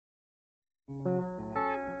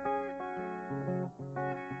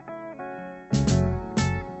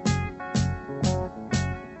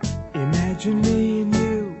Imagine me and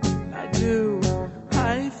you, I do.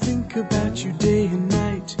 I think about you day and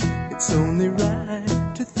night. It's only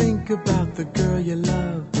right to think about the girl you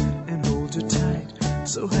love and hold her tight.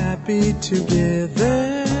 So happy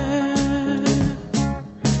together.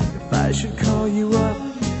 If I should call you up,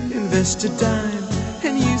 invest a dime,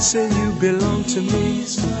 and you say you belong to me,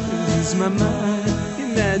 lose my mind.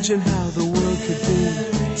 Imagine how the world could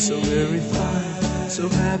be so very fine, so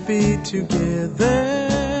happy together.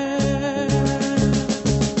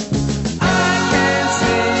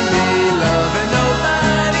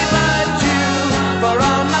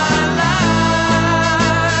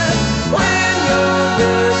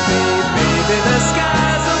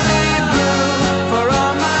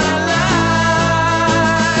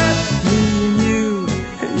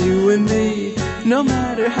 No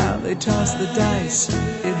matter how they toss the dice,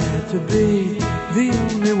 it had to be. The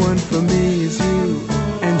only one for me is you,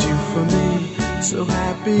 and you for me, so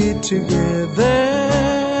happy together.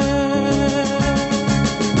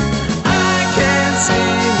 I can't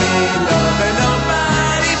see me loving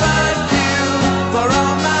nobody but you for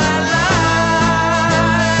all my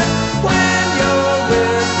life. When you're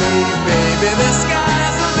with me, baby, the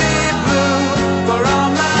skies will be blue for all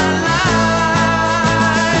my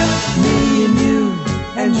life. Me and you,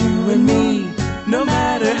 and you and me, no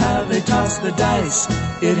matter how they toss the dice,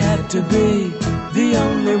 it had to be. The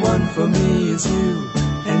only one for me is you,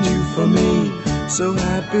 and you for me, so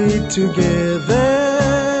happy together.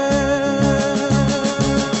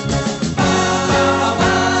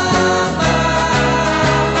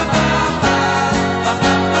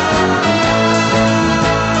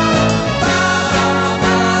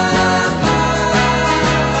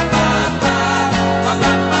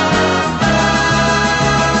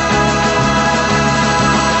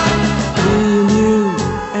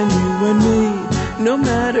 No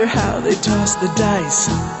matter how they toss the dice,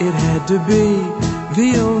 it had to be.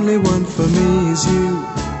 The only one for me is you,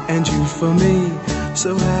 and you for me,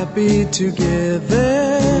 so happy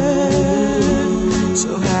together.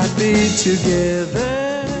 So happy together.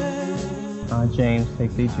 James,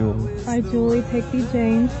 take thee, Julie. I, Julie, take thee,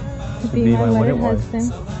 James, to be my wedded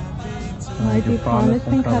husband. I do promise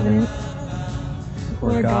and covenant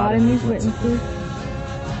before God and these witnesses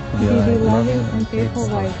to be thy loving and faithful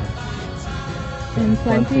wife, in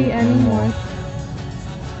plenty and in want,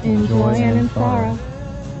 in joy and in sorrow,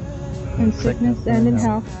 in sickness and in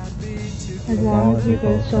health, as long as we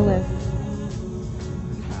both shall live.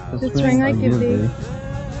 This ring I give thee,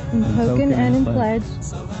 in token and in pledge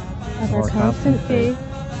of our constant faith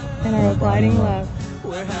and our abiding love.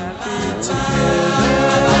 We're happy together,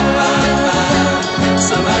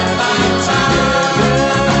 so happy together.